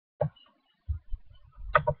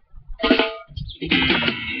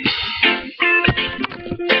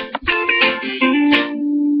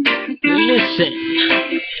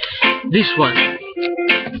sing this one,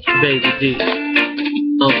 baby D.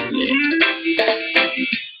 Oh yeah.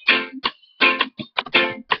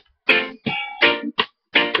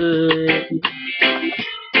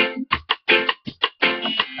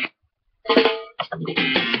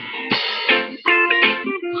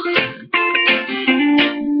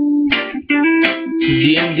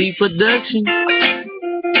 DMD Production.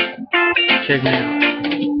 Check me out.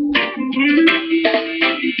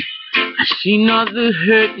 I seen all the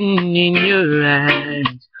hurting in your eyes,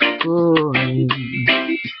 oh,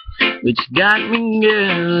 which got me,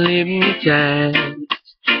 girl, hypnotized.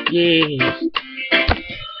 Yes,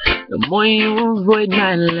 the more you avoid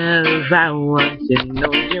my love, I want to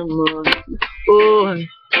know you more. Oh,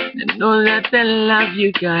 I know that the love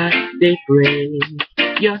you got, they break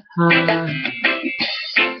your heart.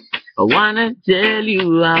 I wanna tell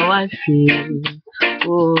you how I feel.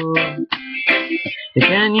 Oh,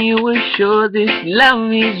 can you assure this love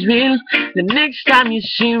is real? The next time you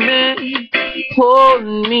see me, hold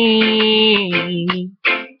me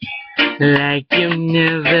like you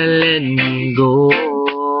never let me go.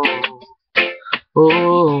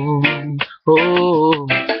 Oh, oh,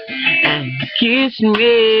 and kiss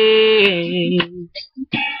me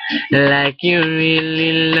like you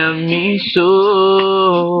really love me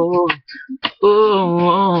so.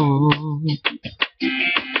 Oh,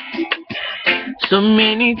 so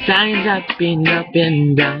many times I've been up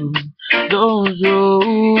and down those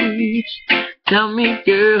roads. Tell me,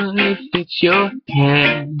 girl, if it's your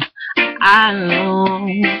hand I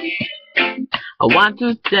want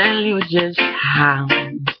to tell you just how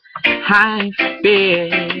I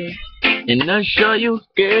feel, and assure you,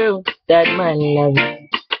 girl, that my love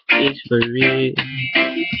is for real.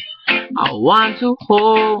 I want to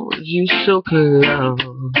hold you so close.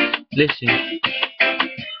 Listen.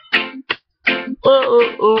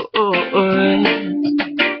 Oh, oh, oh, oh.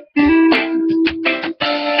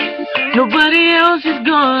 Nobody else is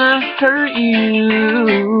gonna hurt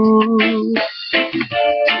you.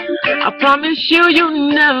 I promise you, you'll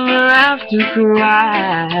never have to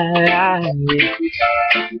cry.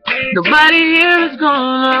 Nobody here is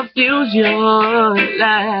gonna abuse your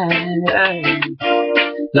life,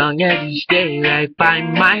 long as you stay right by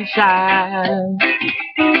my side.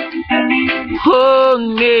 Hold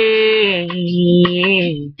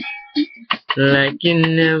me like you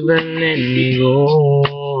never let me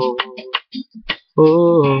go.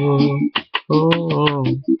 Oh, oh,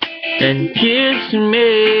 and kiss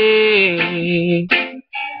me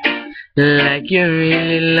like you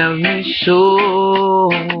really love me so.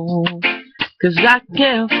 'Cause I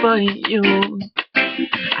care for you.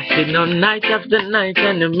 I said no, night after night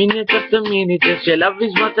and a minute after minute. If your love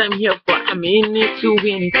is what I'm here for, I'm in it to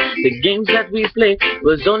win it. The games that we play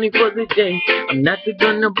was only for the day. I'm not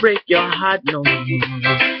gonna break your heart, no.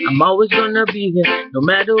 I'm always gonna be there, no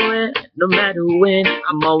matter when, no matter when.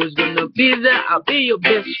 I'm always gonna be there. I'll be your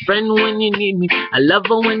best friend when you need me. I love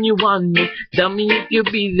her when you want me. Tell me if you'll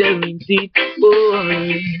be there indeed. Oh,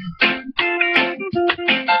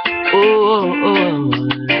 oh, oh.